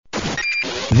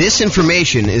This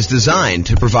information is designed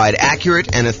to provide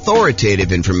accurate and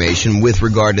authoritative information with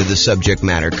regard to the subject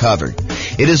matter covered.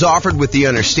 It is offered with the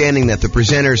understanding that the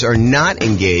presenters are not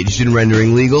engaged in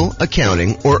rendering legal,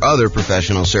 accounting, or other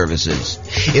professional services.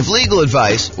 If legal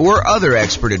advice or other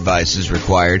expert advice is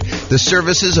required, the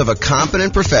services of a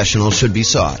competent professional should be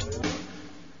sought.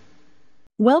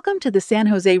 Welcome to the San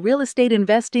Jose Real Estate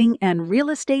Investing and Real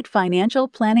Estate Financial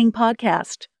Planning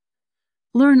Podcast.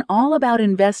 Learn all about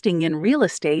investing in real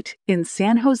estate in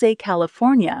San Jose,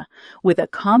 California, with a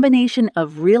combination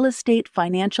of real estate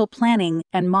financial planning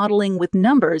and modeling with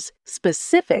numbers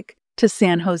specific to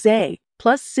San Jose,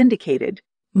 plus syndicated,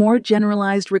 more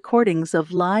generalized recordings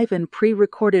of live and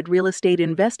pre-recorded real estate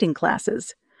investing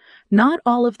classes, not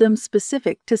all of them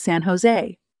specific to San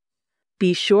Jose.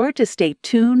 Be sure to stay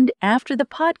tuned after the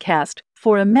podcast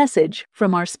for a message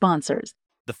from our sponsors.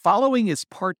 The following is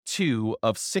part 2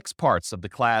 of 6 parts of the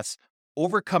class,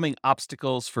 Overcoming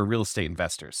Obstacles for Real Estate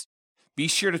Investors. Be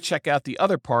sure to check out the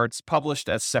other parts published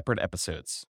as separate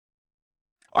episodes.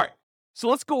 All right, so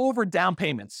let's go over down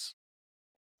payments.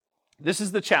 This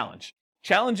is the challenge.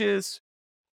 Challenge is,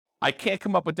 I can't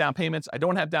come up with down payments. I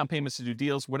don't have down payments to do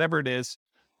deals, whatever it is.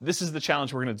 This is the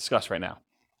challenge we're going to discuss right now.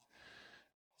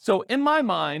 So in my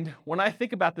mind, when I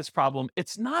think about this problem,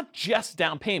 it's not just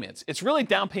down payments. It's really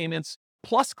down payments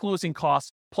plus closing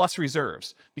costs, plus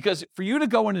reserves. Because for you to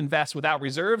go and invest without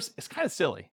reserves, it's kind of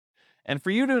silly. And for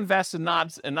you to invest and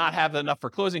not have enough for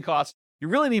closing costs, you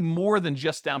really need more than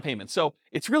just down payment. So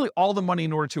it's really all the money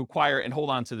in order to acquire and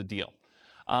hold on to the deal.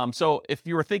 So if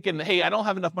you were thinking, hey, I don't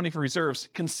have enough money for reserves,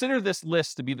 consider this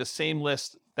list to be the same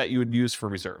list that you would use for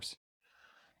reserves.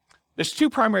 There's 2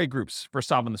 primary groups for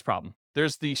solving this problem.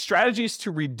 There's the strategies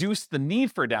to reduce the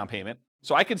need for a down payment.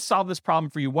 So I could solve this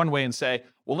problem for you one way and say,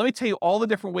 well, let me tell you all the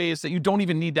different ways that you don't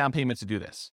even need down payment to do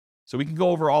this. So we can go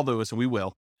over all those, and we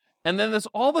will. And then there's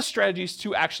all the strategies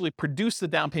to actually produce the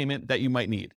down payment that you might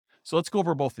need. So let's go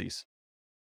over both these.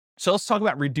 So let's talk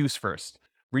about reduce first.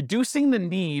 Reducing the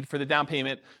need for the down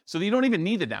payment so that you don't even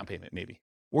need the down payment maybe,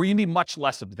 or you need much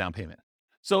less of the down payment.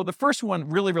 So the first one,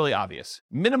 really, really obvious.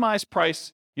 Minimize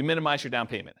price. You minimize your down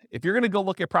payment. If you're going to go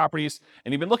look at properties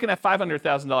and you've been looking at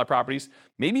 $500,000 properties,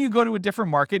 maybe you go to a different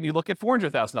market and you look at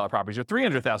 $400,000 properties or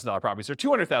 $300,000 properties or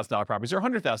 $200,000 properties or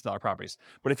 $100,000 properties.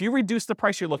 But if you reduce the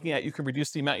price you're looking at, you can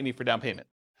reduce the amount you need for down payment.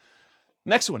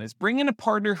 Next one is bring in a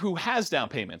partner who has down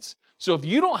payments. So if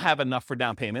you don't have enough for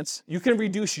down payments, you can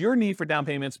reduce your need for down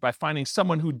payments by finding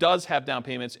someone who does have down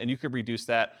payments, and you can reduce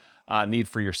that need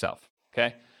for yourself,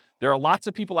 okay? There are lots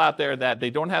of people out there that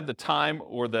they don't have the time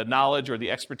or the knowledge or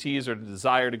the expertise or the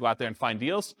desire to go out there and find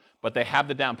deals, but they have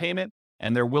the down payment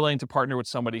and they're willing to partner with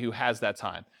somebody who has that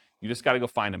time. You just got to go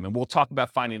find them. And we'll talk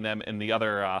about finding them in the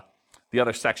other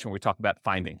section where we talk about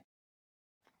finding.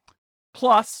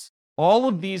 Plus, all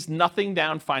of these nothing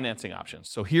down financing options.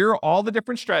 So here are all the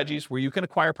different strategies where you can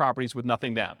acquire properties with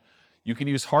nothing down. You can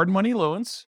use hard money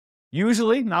loans.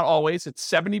 Usually, not always, it's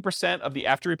 70% of the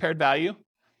after repaired value.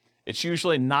 It's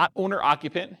usually not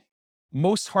owner-occupant.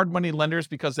 Most hard money lenders,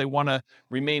 because they want to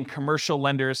remain commercial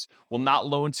lenders, will not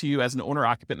loan to you as an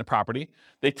owner-occupant in a property.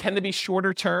 They tend to be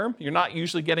shorter term. You're not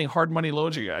usually getting hard money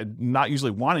loans, or you're not usually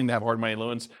wanting to have hard money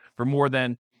loans for more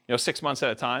than 6 months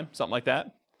at a time, something like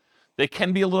that. They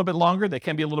can be a little bit longer. They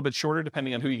can be a little bit shorter,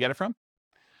 depending on who you get it from.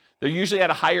 They're usually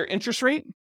at a higher interest rate,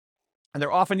 and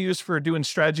they're often used for doing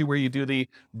strategy where you do the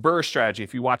BRRRR strategy.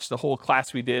 If you watch the whole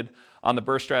class we did on the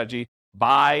BRRRR strategy,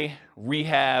 buy,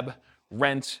 rehab,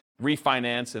 rent,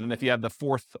 refinance, and then if you have the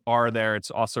 4th R there,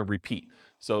 it's also repeat.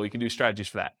 So you can do strategies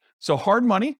for that. So hard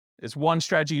money is one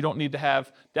strategy you don't need to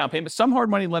have down payment. Some hard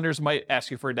money lenders might ask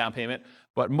you for a down payment,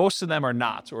 but most of them are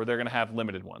not, or they're going to have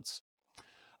limited ones.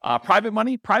 Private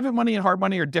money and hard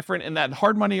money are different in that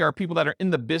hard money are people that are in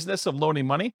the business of loaning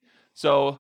money.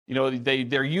 So,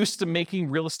 they're used to making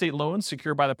real estate loans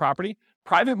secured by the property.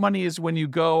 Private money is when you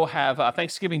go have a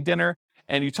Thanksgiving dinner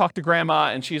and you talk to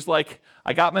grandma and she's like,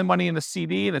 I got my money in the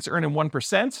CD and it's earning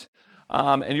 1%.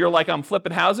 And you're like, I'm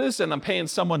flipping houses and I'm paying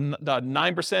someone 9%,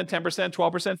 10%,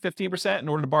 12%, 15% in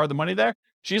order to borrow the money there.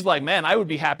 She's like, man, I would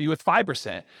be happy with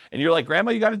 5%. And you're like,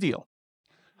 grandma, you got a deal.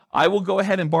 I will go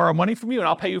ahead and borrow money from you and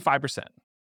I'll pay you 5%.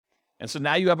 And so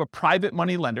now you have a private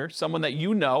money lender, someone that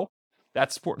you know.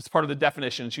 That's part of the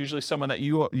definition. It's usually someone that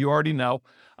you already know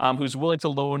who's willing to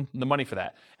loan the money for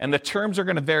that. And the terms are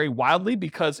going to vary wildly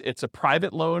because it's a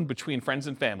private loan between friends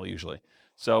and family usually.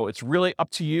 So it's really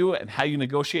up to you and how you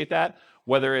negotiate that,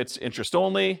 whether it's interest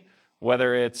only,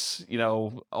 whether it's,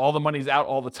 all the money's out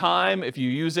all the time. If you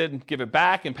use it and give it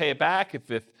back and pay it back, if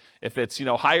it's,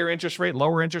 higher interest rate,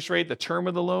 lower interest rate, the term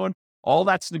of the loan, all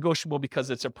that's negotiable because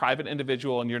it's a private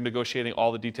individual and you're negotiating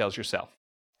all the details yourself.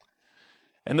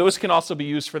 And those can also be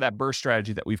used for that BRRRR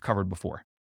strategy that we've covered before.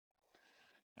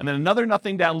 And then another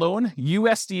nothing down loan,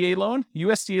 USDA loan.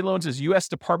 USDA loans is U.S.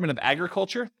 Department of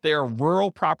Agriculture. They are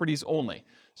rural properties only.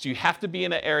 So you have to be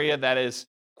in an area that is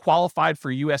qualified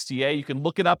for USDA. You can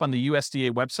look it up on the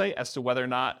USDA website as to whether or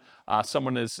not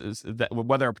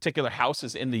whether a particular house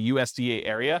is in the USDA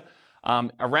area.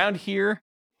 Around here,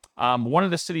 one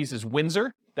of the cities is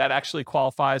Windsor. That actually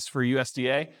qualifies for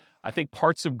USDA. I think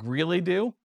parts of Greeley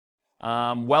do.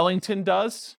 Wellington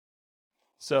does.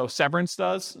 So Severance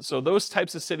does. So those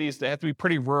types of cities, they have to be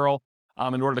pretty rural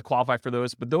in order to qualify for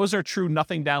those. But those are true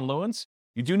nothing down loans.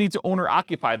 You do need to own or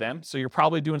occupy them. So you're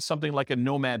probably doing something like a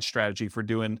nomad strategy for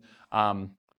doing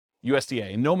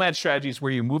USDA. Nomad strategy is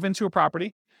where you move into a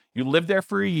property, you live there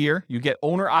for a year, you get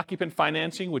owner-occupant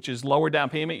financing, which is lower down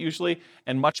payment usually,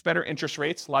 and much better interest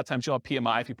rates. A lot of times you'll have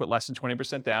PMI if you put less than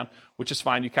 20% down, which is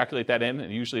fine. You calculate that in,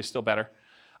 and usually it's still better.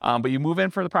 But you move in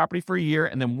for the property for a year,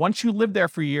 and then once you live there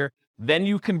for a year, then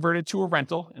you convert it to a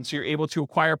rental, and so you're able to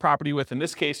acquire property with, in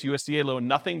this case, USDA loan,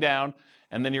 nothing down,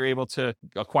 and then you're able to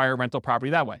acquire rental property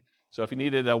that way. So if you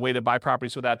needed a way to buy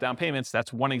properties without down payments,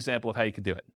 that's one example of how you could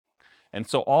do it. And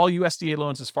so all USDA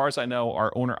loans, as far as I know,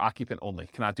 are owner-occupant only,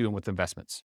 cannot do them with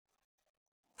investments.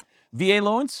 VA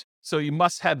loans, so you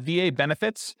must have VA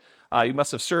benefits. You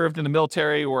must have served in the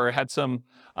military or had some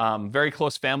very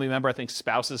close family member. I think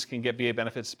spouses can get VA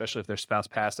benefits, especially if their spouse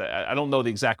passed. I don't know the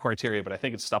exact criteria, but I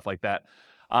think it's stuff like that.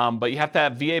 But you have to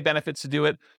have VA benefits to do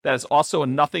it. That is also a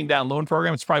nothing down loan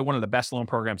program. It's probably one of the best loan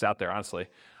programs out there, honestly.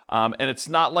 And it's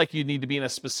not like you need to be in a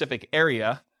specific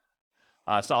area.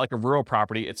 It's not like a rural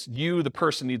property. It's you, the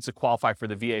person, needs to qualify for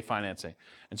the VA financing.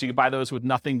 And so you can buy those with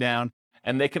nothing down.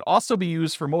 And they can also be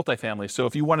used for multifamily. So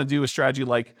if you want to do a strategy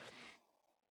like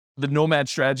the nomad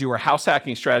strategy or house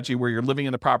hacking strategy where you're living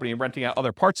in the property and renting out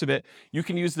other parts of it, you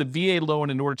can use the VA loan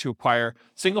in order to acquire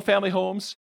single family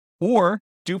homes or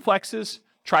duplexes,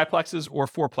 triplexes, or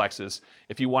fourplexes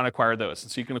if you want to acquire those.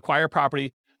 And so you can acquire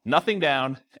property, nothing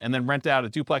down, and then rent out a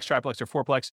duplex, triplex, or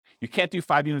fourplex. You can't do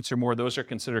 5 units or more. Those are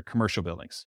considered commercial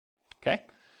buildings. Okay?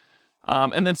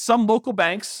 And then some local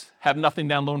banks have nothing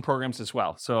down loan programs as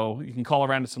well. So you can call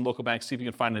around to some local banks, see if you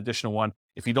can find an additional one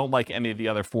if you don't like any of the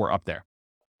other 4 up there.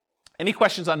 Any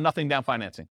questions on nothing down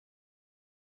financing?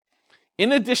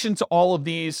 In addition to all of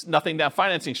these nothing down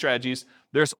financing strategies,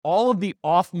 there's all of the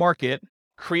off-market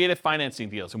creative financing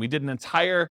deals. And we did an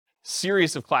entire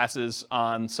series of classes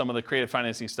on some of the creative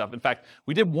financing stuff. In fact,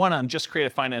 we did one on just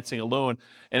creative financing alone,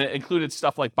 and it included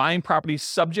stuff like buying properties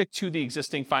subject to the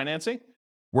existing financing,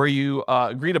 where you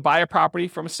agree to buy a property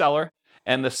from a seller,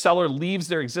 and the seller leaves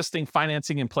their existing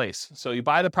financing in place. So you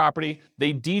buy the property,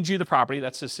 they deed you the property,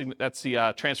 that's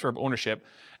the transfer of ownership.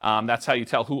 That's how you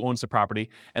tell who owns the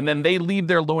property. And then they leave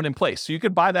their loan in place. So you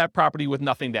could buy that property with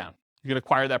nothing down. You could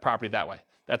acquire that property that way.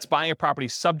 That's buying a property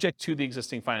subject to the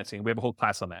existing financing. We have a whole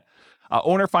class on that.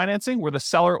 Owner financing, where the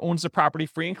seller owns the property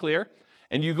free and clear,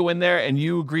 and you go in there and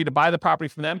you agree to buy the property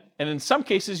from them. And in some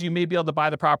cases, you may be able to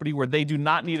buy the property where they do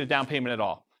not need a down payment at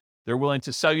all. They're willing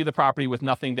to sell you the property with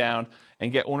nothing down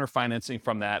and get owner financing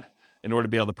from that in order to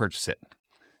be able to purchase it.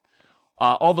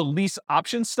 All the lease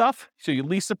option stuff, so you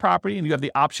lease the property and you have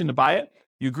the option to buy it.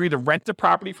 You agree to rent the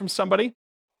property from somebody,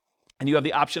 and you have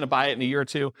the option to buy it in a year or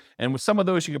two. And with some of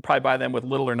those, you could probably buy them with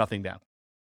little or nothing down.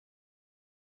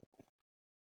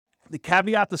 The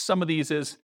caveat to some of these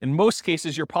is, in most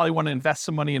cases, you'll probably want to invest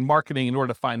some money in marketing in order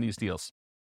to find these deals.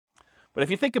 But if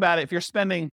you think about it, if you're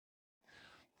spending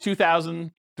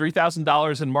 $2,000,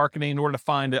 $3,000 in marketing in order to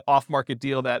find an off-market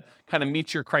deal that kind of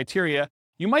meets your criteria,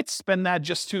 you might spend that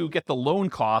just to get the loan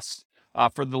costs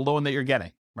for the loan that you're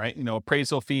getting, right? You know,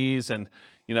 appraisal fees and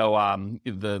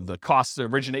the costs, the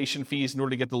origination fees in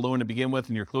order to get the loan to begin with,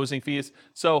 and your closing fees.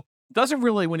 So it doesn't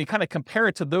really, when you kind of compare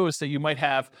it to those that you might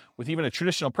have with even a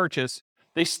traditional purchase,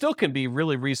 they still can be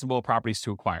really reasonable properties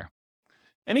to acquire.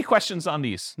 Any questions on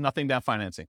these? Nothing down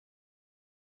financing.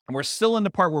 And we're still in the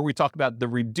part where we talk about the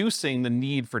reducing the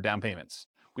need for down payments.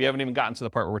 We haven't even gotten to the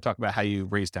part where we're talking about how you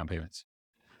raise down payments.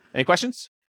 Any questions?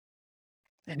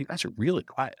 Man, you guys are really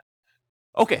quiet.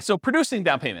 Okay, so producing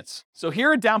down payments. So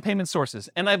here are down payment sources,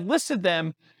 and I've listed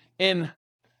them in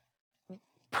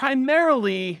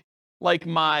primarily like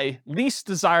my least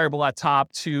desirable at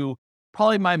top to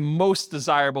probably my most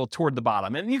desirable toward the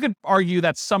bottom. And you could argue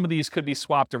that some of these could be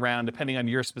swapped around depending on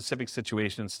your specific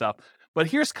situation and stuff. But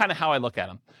here's kind of how I look at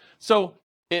them. So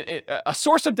a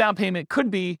source of down payment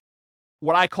could be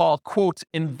what I call, quote,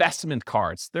 investment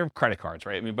cards. They're credit cards,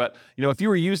 right? I mean, but, if you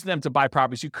were using them to buy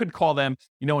properties, you could call them,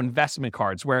 investment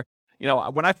cards where,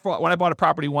 when I bought a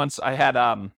property once, I had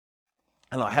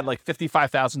I don't know, I had like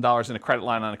 $55,000 in a credit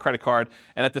line on a credit card.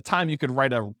 And at the time you could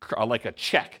write a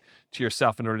check to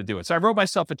yourself in order to do it. So I wrote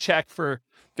myself a check for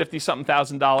 $50-something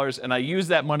thousand, and I used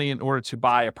that money in order to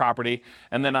buy a property.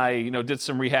 And then I, did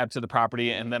some rehab to the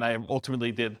property. And then I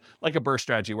ultimately did like a burst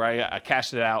strategy where I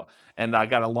cashed it out and I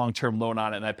got a long-term loan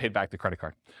on it and I paid back the credit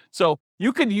card. So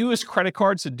you could use credit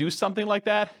cards to do something like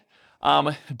that.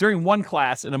 During one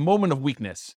class, in a moment of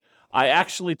weakness, I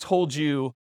actually told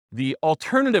you the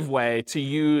alternative way to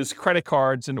use credit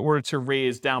cards in order to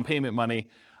raise down payment money,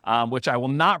 which I will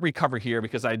not recover here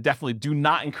because I definitely do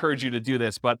not encourage you to do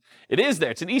this, but it is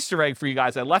there. It's an Easter egg for you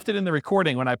guys. I left it in the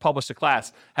recording when I published the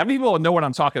class. How many people know what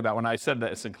I'm talking about when I said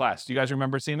this in class? Do you guys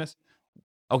remember seeing this?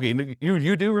 Okay,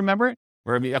 you do remember it?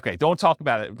 Or okay, don't talk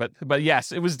about it. But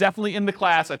yes, it was definitely in the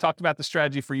class. I talked about the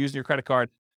strategy for using your credit card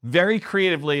very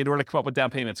creatively in order to come up with down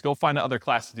payments. Go find another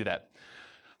class to do that.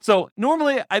 So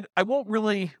normally, I won't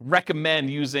really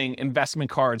recommend using investment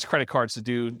cards, credit cards to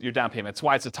do your down payment. That's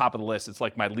why it's the top of the list. It's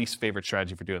like my least favorite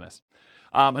strategy for doing this.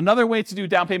 Another way to do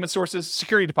down payment sources,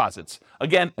 security deposits.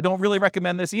 Again, I don't really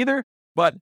recommend this either,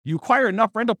 but you acquire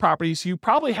enough rental properties, you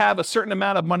probably have a certain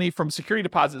amount of money from security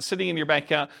deposits sitting in your bank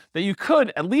account that you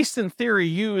could, at least in theory,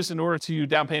 use in order to do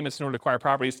down payments in order to acquire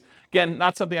properties. Again,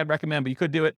 not something I'd recommend, but you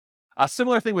could do it. A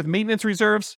similar thing with maintenance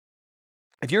reserves.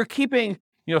 If you're keeping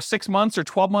 6 months or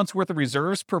 12 months worth of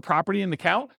reserves per property in the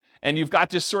account, and you've got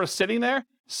just sort of sitting there,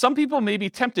 some people may be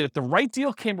tempted if the right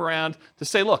deal came around to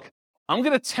say, look, I'm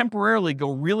going to temporarily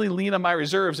go really lean on my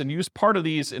reserves and use part of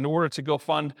these in order to go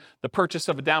fund the purchase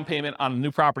of a down payment on a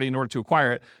new property in order to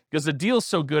acquire it because the deal's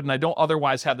so good and I don't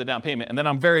otherwise have the down payment. And then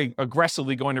I'm very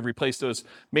aggressively going to replace those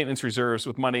maintenance reserves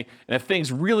with money. And if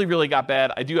things really, really got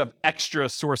bad, I do have extra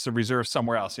source of reserves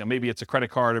somewhere else. Maybe it's a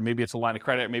credit card or maybe it's a line of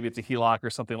credit, or maybe it's a HELOC or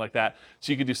something like that.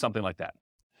 So you could do something like that.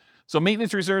 So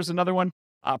maintenance reserves, another one.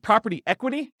 Property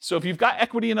equity. So if you've got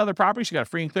equity in other properties, you got a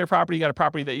free and clear property, you got a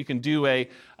property that you can do a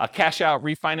cash out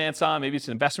refinance on. Maybe it's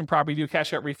an investment property, you do a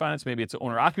cash out refinance. Maybe it's an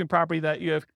owner occupant property that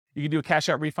you can do a cash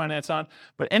out refinance on.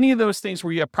 But any of those things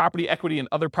where you have property equity in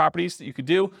other properties that you could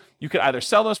do, you could either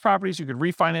sell those properties, you could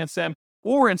refinance them,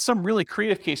 or in some really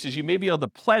creative cases, you may be able to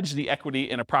pledge the equity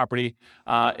in a property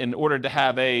in order to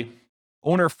have a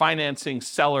owner financing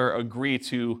seller agree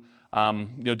to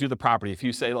do the property. If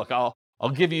you say, look, I'll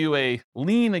give you a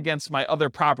lien against my other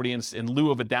property in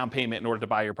lieu of a down payment in order to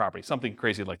buy your property, something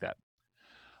crazy like that.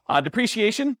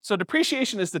 Depreciation. So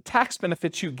depreciation is the tax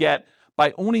benefits you get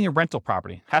by owning a rental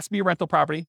property. It has to be a rental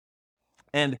property.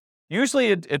 And usually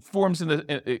it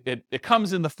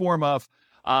comes in the form of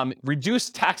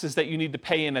reduced taxes that you need to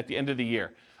pay in at the end of the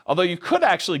year. Although you could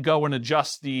actually go and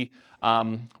adjust the,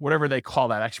 whatever they call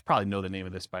that. I actually probably know the name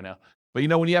of this by now. But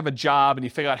when you have a job and you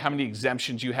figure out how many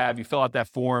exemptions you have, you fill out that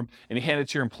form and you hand it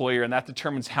to your employer, and that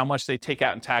determines how much they take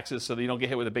out in taxes so that you don't get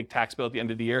hit with a big tax bill at the end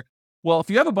of the year. Well, if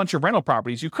you have a bunch of rental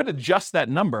properties, you could adjust that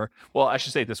number. Well, I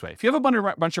should say it this way. If you have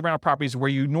a bunch of rental properties where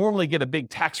you normally get a big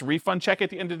tax refund check at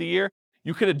the end of the year,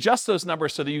 you could adjust those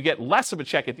numbers so that you get less of a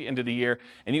check at the end of the year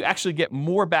and you actually get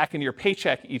more back in your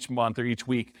paycheck each month or each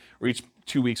week or each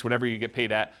 2 weeks, whatever you get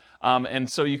paid at. And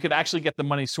so you could actually get the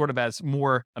money sort of as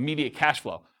more immediate cash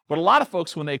flow. But a lot of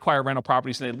folks, when they acquire rental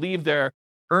properties and they leave their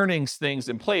earnings things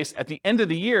in place, at the end of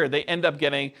the year, they end up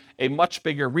getting a much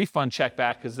bigger refund check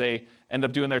back because they end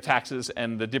up doing their taxes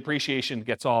and the depreciation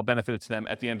gets all benefited to them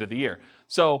at the end of the year.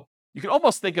 So you can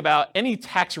almost think about any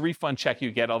tax refund check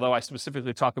you get, although I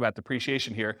specifically talk about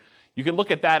depreciation here, you can look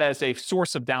at that as a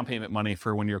source of down payment money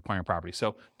for when you're acquiring property.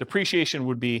 So depreciation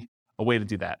would be a way to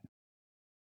do that.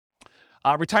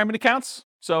 Retirement accounts.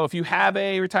 So if you have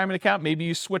a retirement account, maybe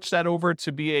you switch that over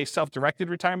to be a self-directed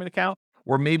retirement account,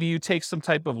 or maybe you take some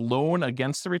type of loan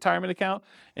against the retirement account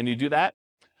and you do that.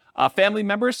 Family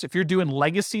members, if you're doing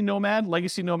legacy nomad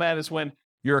is when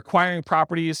you're acquiring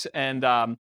properties and,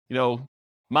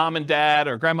 mom and dad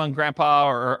or grandma and grandpa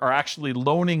are actually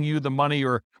loaning you the money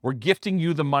or gifting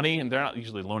you the money, and they're not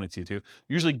usually loaning to you too,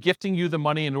 usually gifting you the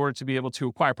money in order to be able to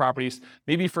acquire properties.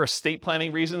 Maybe for estate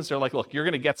planning reasons, they're like, look, you're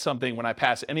going to get something when I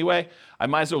pass anyway. I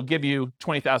might as well give you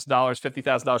 $20,000,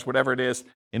 $50,000, whatever it is,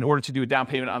 in order to do a down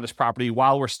payment on this property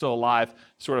while we're still alive,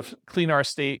 sort of clean our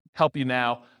estate, help you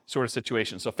now sort of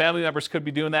situation. So family members could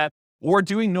be doing that or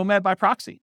doing nomad by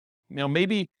proxy.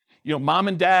 Maybe mom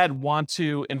and dad want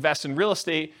to invest in real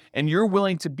estate and you're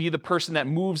willing to be the person that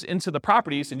moves into the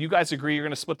properties and you guys agree you're going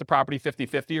to split the property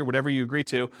 50-50 or whatever you agree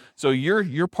to. So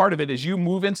your part of it is you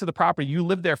move into the property, you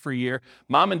live there for a year,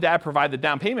 mom and dad provide the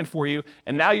down payment for you,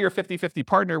 and now you're a 50-50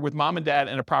 partner with mom and dad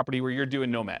in a property where you're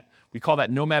doing nomad. We call that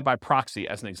nomad by proxy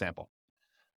as an example.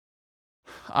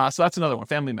 So that's another one,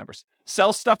 family members.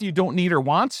 Sell stuff you don't need or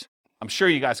want. I'm sure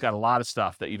you guys got a lot of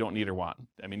stuff that you don't need or want.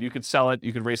 I mean, you could sell it,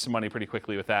 you could raise some money pretty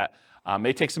quickly with that.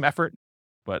 May take some effort,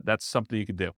 but that's something you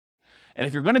could do. And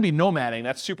if you're going to be nomading,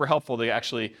 that's super helpful to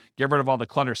actually get rid of all the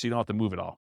clutter so you don't have to move it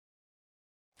all.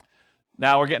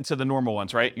 Now we're getting to the normal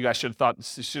ones, right? You guys should have thought,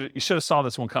 you should have saw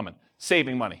this one coming.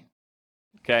 Saving money,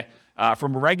 okay?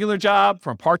 From a regular job,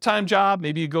 from a part-time job,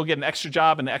 maybe you go get an extra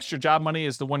job, and the extra job money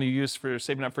is the one you use for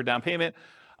saving up for down payment.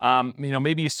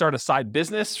 Maybe you start a side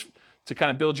business to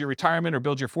kind of build your retirement or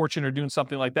build your fortune or doing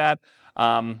something like that.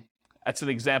 That's an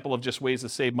example of just ways to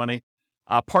save money.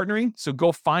 Partnering, so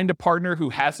go find a partner who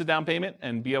has the down payment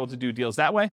and be able to do deals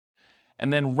that way.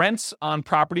 And then rents on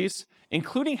properties,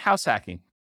 including house hacking.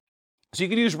 So you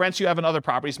can use rents you have in other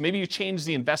properties. Maybe you change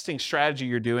the investing strategy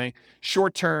you're doing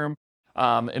short-term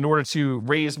in order to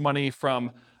raise money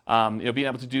from being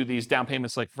able to do these down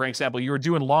payments. Like, for example, you were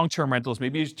doing long-term rentals.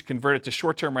 Maybe you convert it to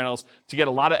short-term rentals to get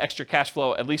a lot of extra cash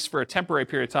flow, at least for a temporary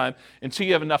period of time, until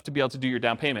you have enough to be able to do your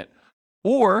down payment.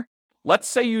 Or let's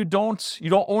say you don't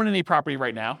own any property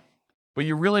right now, but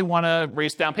you really want to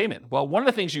raise down payment. Well, one of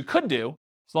the things you could do,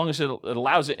 as long as it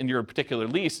allows it in your particular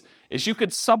lease, is you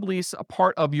could sublease a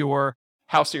part of your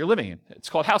house that you're living in. It's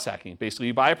called house hacking. Basically,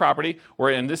 you buy a property,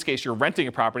 or in this case, you're renting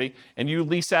a property, and you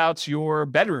lease out your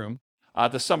bedroom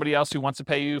to somebody else who wants to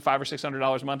pay you $500 or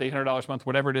 $600 a month, $800 a month,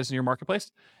 whatever it is in your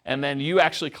marketplace, and then you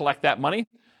actually collect that money.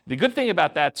 The good thing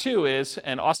about that too is,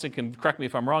 and Austin can correct me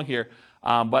if I'm wrong here,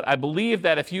 but I believe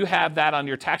that if you have that on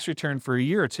your tax return for a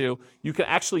year or two, you can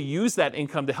actually use that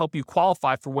income to help you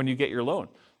qualify for when you get your loan.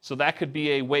 So that could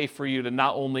be a way for you to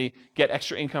not only get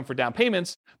extra income for down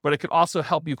payments, but it could also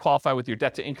help you qualify with your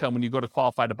debt to income when you go to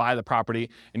qualify to buy the property,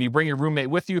 and you bring your roommate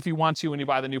with you if you want to when you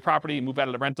buy the new property, you move out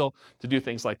of the rental to do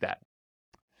things like that.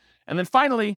 And then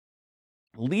finally,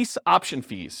 lease option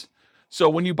fees. So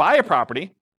when you buy a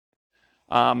property,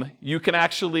 you can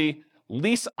actually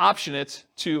lease option it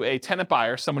to a tenant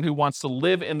buyer, someone who wants to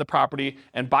live in the property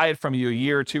and buy it from you a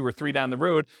year or 2 or 3 down the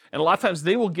road. And a lot of times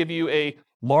they will give you a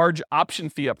large option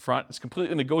fee up front. It's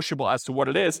completely negotiable as to what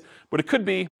it is, but it could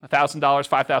be $1,000,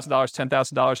 $5,000, $10,000,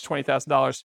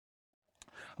 $20,000.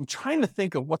 I'm trying to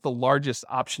think of what the largest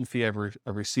option fee I've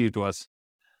received was.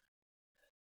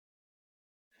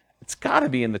 It's got to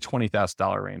be in the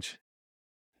 $20,000 range.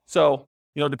 So,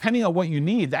 depending on what you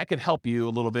need, that could help you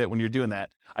a little bit when you're doing that.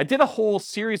 I did a whole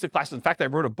series of classes. In fact, I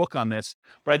wrote a book on this,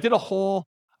 but I did a whole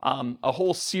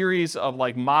series of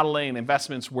like modeling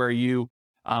investments where you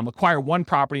acquire one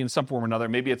property in some form or another.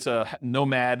 Maybe it's a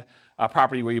nomad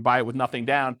property where you buy it with nothing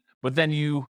down, but then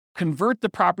you convert the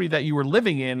property that you were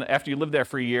living in after you lived there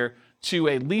for a year to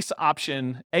a lease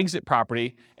option exit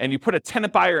property, and you put a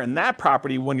tenant buyer in that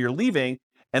property when you're leaving,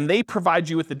 and they provide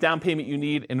you with the down payment you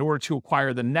need in order to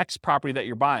acquire the next property that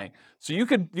you're buying. So you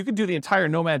could do the entire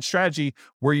nomad strategy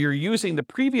where you're using the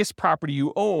previous property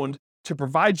you owned to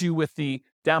provide you with the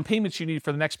down payments you need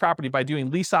for the next property by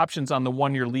doing lease options on the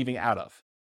one you're leaving out of.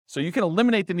 So you can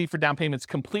eliminate the need for down payments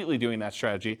completely doing that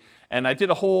strategy. And I did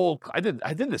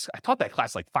this. I taught that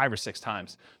class like 5 or 6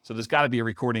 times. So there's got to be a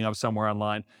recording of somewhere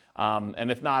online.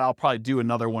 And if not, I'll probably do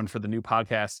another one for the new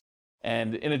podcast.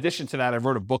 And in addition to that, I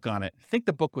wrote a book on it. I think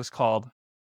the book was called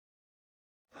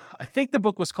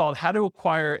How to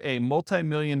Acquire a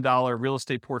Multi-Million-Dollar Real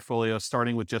Estate Portfolio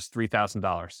Starting with Just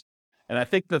 $3,000. And I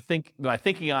think my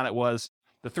thinking on it was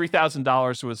the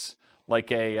 $3,000 was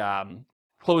like a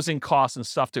closing costs and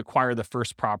stuff to acquire the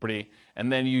first property.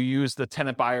 And then you use the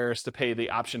tenant buyers to pay the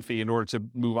option fee in order to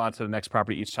move on to the next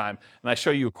property each time. And I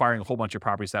show you acquiring a whole bunch of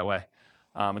properties that way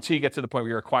until you get to the point where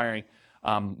you're acquiring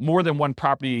more than one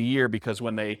property a year, because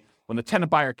when the tenant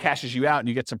buyer cashes you out and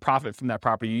you get some profit from that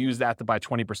property, you use that to buy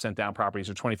 20% down properties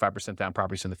or 25% down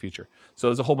properties in the future. So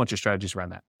there's a whole bunch of strategies around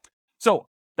that. So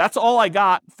that's all I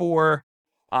got for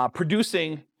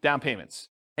producing down payments.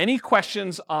 Any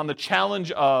questions on the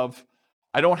challenge of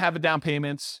I don't have a down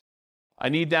payments, I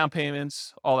need down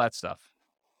payments, all that stuff?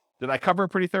 Did I cover it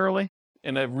pretty thoroughly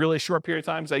in a really short period of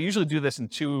time? Because I usually do this in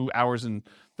 2 hours and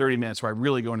 30 minutes where I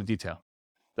really go into detail.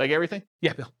 Did I get everything?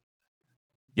 Yeah, Bill.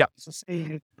 Yep.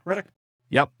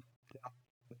 Yep.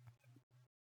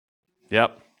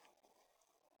 Yep.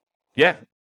 Yeah.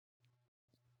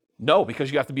 No,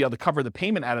 because you have to be able to cover the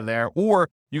payment out of there, or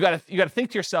you got to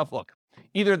think to yourself, look,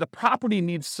 either the property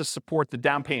needs to support the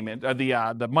down payment or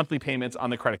the monthly payments on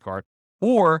the credit card,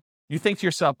 or you think to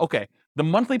yourself, okay, the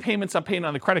monthly payments I'm paying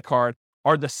on the credit card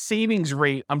are the savings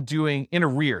rate I'm doing in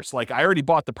arrears. Like I already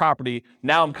bought the property.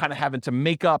 Now I'm kind of having to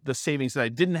make up the savings that I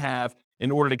didn't have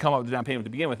in order to come up with the down payment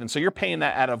to begin with. And so you're paying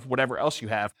that out of whatever else you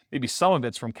have. Maybe some of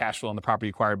it's from cash flow on the property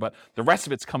acquired, but the rest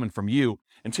of it's coming from you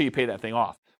until you pay that thing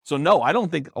off. So no, I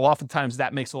don't think oftentimes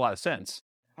that makes a lot of sense.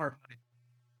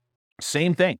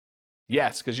 Same thing.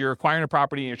 Yes, because you're acquiring a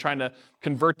property and you're trying to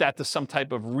convert that to some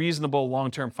type of reasonable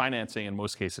long-term financing in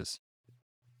most cases.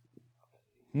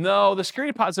 No, the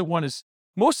security deposit one is,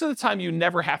 most of the time you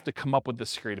never have to come up with the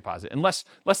security deposit unless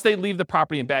they leave the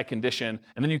property in bad condition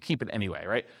and then you keep it anyway,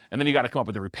 right? And then you got to come up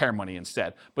with the repair money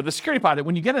instead. But the security deposit,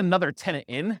 when you get another tenant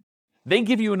in, they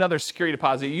give you another security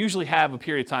deposit. You usually have a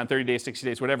period of time, 30 days, 60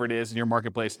 days, whatever it is in your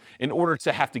marketplace, in order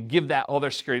to have to give that other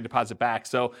security deposit back.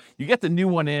 So you get the new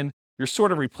one in, you're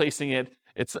sort of replacing it.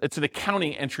 It's an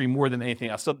accounting entry more than anything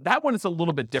else. So that one is a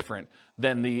little bit different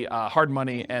than the hard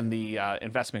money and the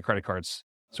investment credit cards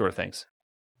sort of things.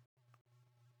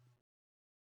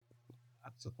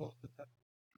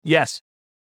 Yes.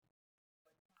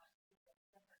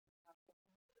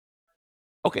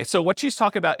 Okay, so what she's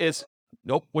talking about is,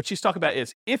 what she's talking about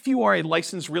is if you are a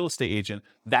licensed real estate agent,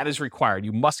 that is required.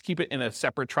 You must keep it in a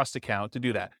separate trust account to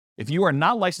do that. If you are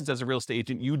not licensed as a real estate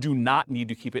agent, you do not need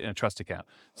to keep it in a trust account.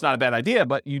 It's not a bad idea,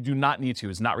 but you do not need to.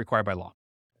 It's not required by law.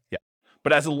 Yeah.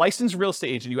 But as a licensed real estate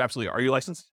agent, you absolutely are. Are you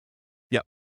licensed? Yep.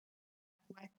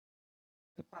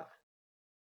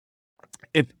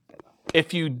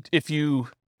 If you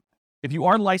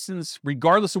are licensed,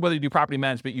 regardless of whether you do property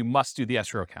management, you must do the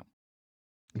escrow account.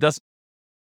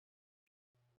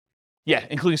 Yeah,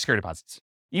 including security deposits.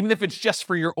 Even if it's just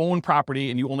for your own property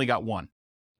and you only got one,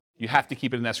 you have to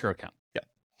keep it in an escrow account. Yeah.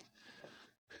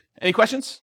 Any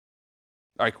questions?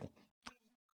 All right, cool.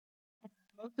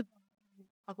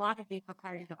 A lot of these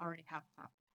require you to already have that.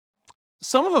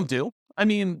 Some of them do. I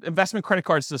mean, investment credit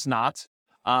cards does not.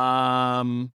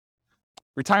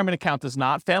 Retirement account does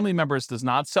not. Family members does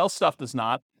not. Sell stuff does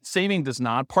not. Saving does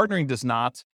not. Partnering does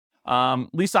not.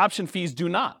 Lease option fees do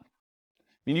not.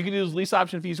 I mean, you can use lease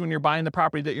option fees when you're buying the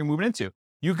property that you're moving into.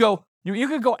 You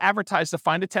could go advertise to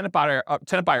find a tenant buyer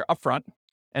up front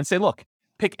and say, look,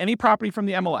 pick any property from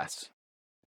the MLS.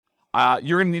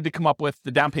 You're going to need to come up with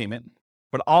the down payment,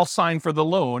 but I'll sign for the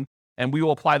loan and we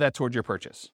will apply that towards your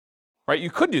purchase. Right? You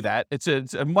could do that. It's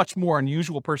a much more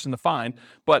unusual person to find,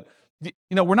 but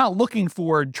we're not looking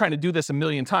for trying to do this a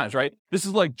million times, right? This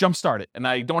is like jumpstart it, and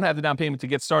I don't have the down payment to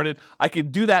get started. I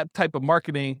could do that type of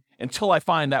marketing until I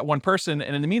find that one person,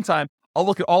 and in the meantime, I'll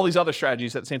look at all these other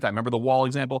strategies at the same time. Remember the wall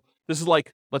example? This is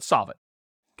like, let's solve it.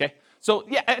 Okay? So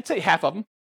yeah, I'd say half of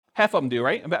them do,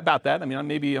 right? About that. I mean,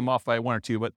 maybe I'm off by one or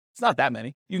two, but it's not that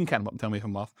many. You can count them up and tell me if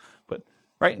I'm off, but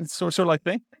right? It's sort of like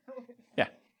thing. Yeah.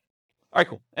 All right,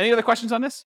 cool. Any other questions on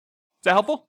this? Is that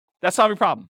helpful? That's solve your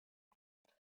problem.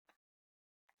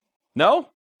 No?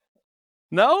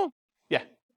 No? Yeah.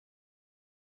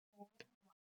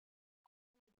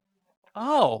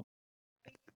 Oh.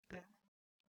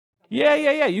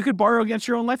 Yeah. You could borrow against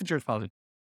your own life insurance policy.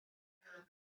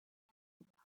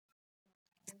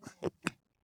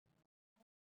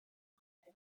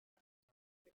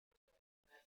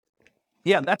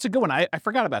 Yeah, that's a good one. I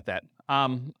forgot about that.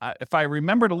 If I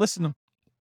remember to listen.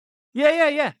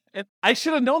 Yeah. I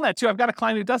should have known that too. I've got a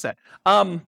client who does that.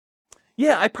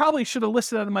 Yeah, I probably should have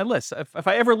listed that on my list. If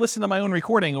I ever listen to my own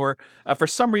recording, or for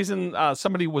some reason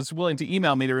somebody was willing to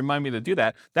email me to remind me to do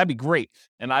that, that'd be great.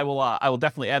 And I will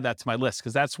definitely add that to my list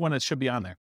because that's when it should be on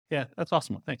there. Yeah, that's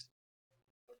awesome. Thanks.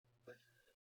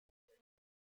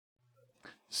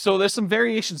 So there's some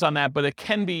variations on that, but it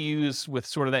can be used with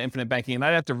sort of that infinite banking. And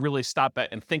I'd have to really stop it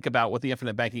and think about what the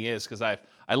infinite banking is because I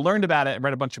learned about it and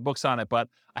read a bunch of books on it, but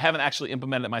I haven't actually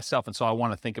implemented it myself. And so I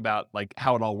want to think about like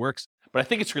how it all works. But I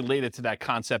think it's related to that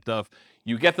concept of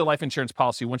you get the life insurance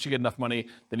policy. Once you get enough money,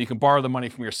 then you can borrow the money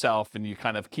from yourself and you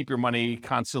kind of keep your money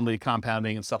constantly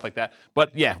compounding and stuff like that.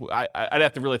 But yeah, I'd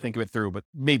have to really think of it through, but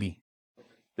maybe.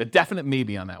 The definite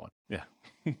maybe on that one. Yeah.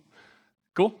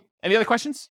 Cool. Any other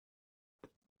questions?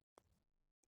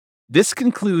 This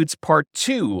concludes part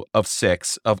 2 of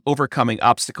 6 of Overcoming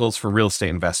Obstacles for Real Estate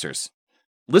Investors.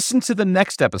 Listen to the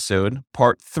next episode,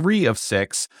 part 3 of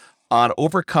 6, on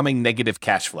overcoming negative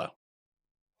cash flow.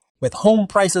 With home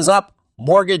prices up,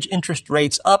 mortgage interest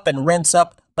rates up, and rents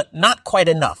up, but not quite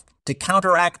enough to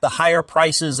counteract the higher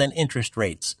prices and interest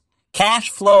rates. Cash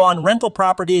flow on rental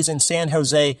properties in San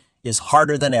Jose is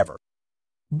harder than ever.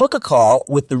 Book a call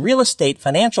with the Real Estate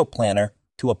Financial Planner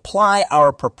to apply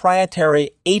our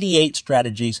proprietary 88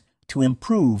 strategies to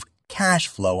improve cash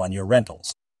flow on your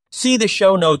rentals. See the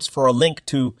show notes for a link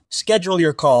to schedule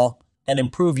your call and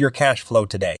improve your cash flow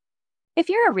today. If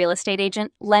you're a real estate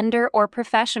agent, lender, or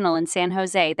professional in San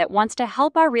Jose that wants to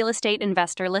help our real estate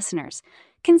investor listeners,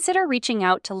 consider reaching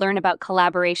out to learn about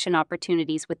collaboration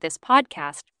opportunities with this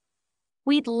podcast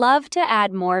We'd love to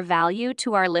add more value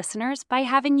to our listeners by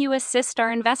having you assist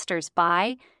our investors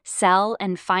buy, sell,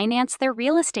 and finance their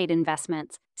real estate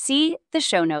investments. See the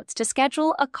show notes to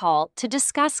schedule a call to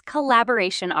discuss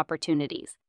collaboration opportunities.